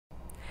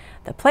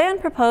The plan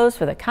proposed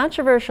for the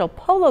controversial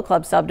Polo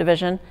Club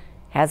subdivision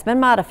has been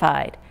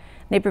modified.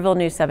 Naperville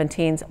News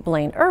 17's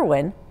Blaine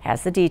Irwin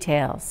has the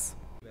details.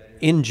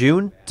 In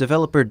June,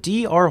 developer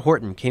DR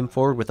Horton came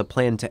forward with a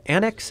plan to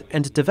annex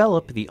and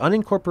develop the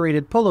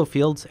unincorporated polo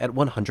fields at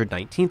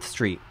 119th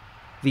Street.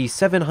 The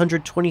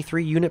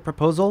 723-unit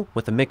proposal,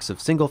 with a mix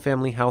of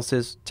single-family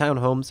houses,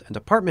 townhomes, and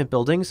apartment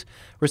buildings,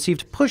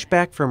 received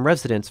pushback from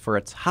residents for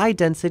its high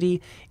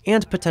density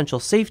and potential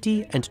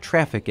safety and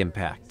traffic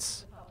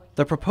impacts.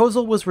 The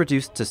proposal was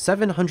reduced to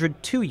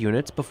 702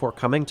 units before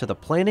coming to the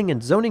Planning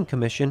and Zoning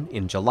Commission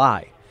in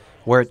July,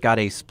 where it got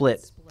a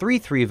split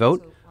 3-3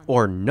 vote,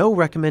 or no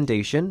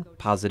recommendation,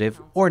 positive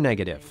or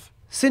negative.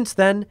 Since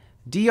then,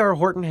 DR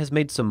Horton has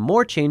made some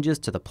more changes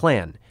to the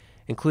plan,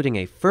 including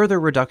a further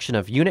reduction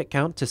of unit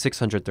count to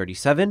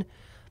 637,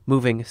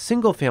 moving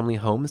single-family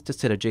homes to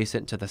sit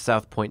adjacent to the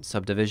South Pointe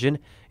subdivision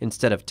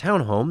instead of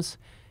townhomes,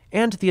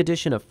 and the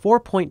addition of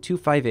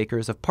 4.25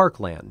 acres of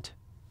parkland.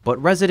 But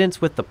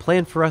residents with the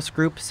Plan For Us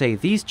group say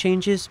these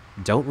changes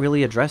don't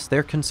really address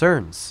their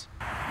concerns.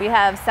 We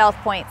have South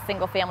Pointe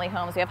single-family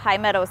homes, we have High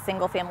Meadows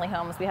single-family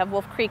homes, we have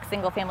Wolf Creek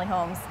single-family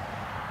homes,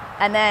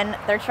 and then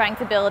they're trying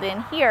to build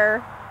in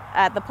here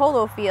at the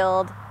polo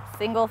field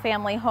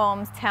single-family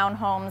homes,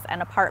 townhomes,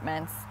 and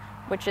apartments,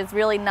 which is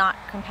really not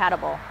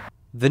compatible.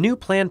 The new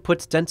plan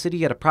puts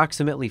density at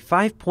approximately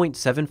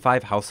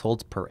 5.75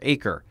 households per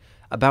acre,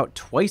 about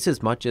twice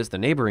as much as the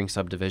neighboring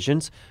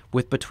subdivisions,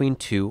 with between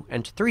 2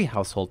 and 3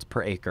 households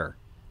per acre.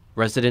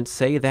 Residents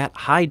say that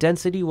high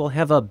density will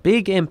have a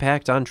big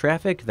impact on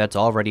traffic that's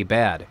already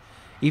bad,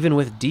 even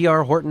with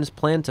DR Horton's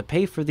plan to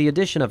pay for the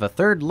addition of a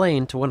third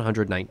lane to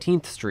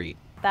 119th Street.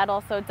 That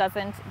also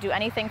doesn't do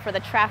anything for the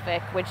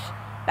traffic, which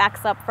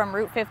backs up from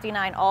Route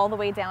 59 all the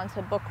way down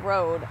to Book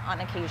Road on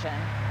occasion,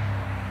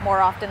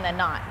 more often than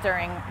not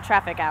during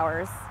traffic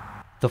hours.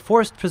 The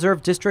Forest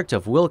Preserve District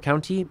of Will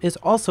County is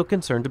also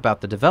concerned about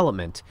the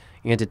development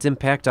and its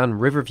impact on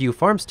Riverview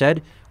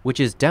Farmstead, which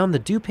is down the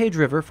DuPage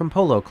River from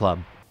Polo Club.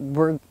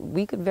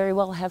 We could very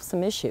well have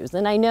some issues,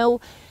 and I know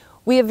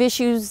we have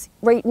issues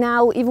right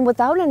now even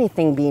without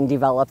anything being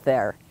developed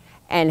there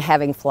and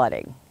having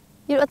flooding.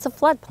 You know, it's a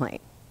floodplain.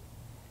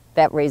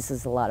 That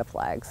raises a lot of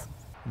flags.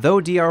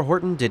 Though DR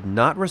Horton did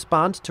not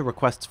respond to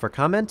requests for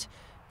comment,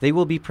 they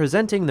will be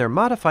presenting their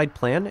modified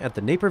plan at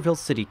the Naperville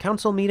City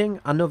Council meeting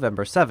on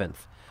November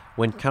 7th,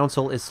 when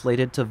council is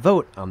slated to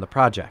vote on the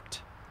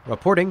project.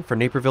 Reporting for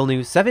Naperville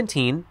News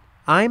 17,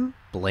 I'm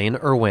Blaine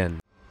Irwin.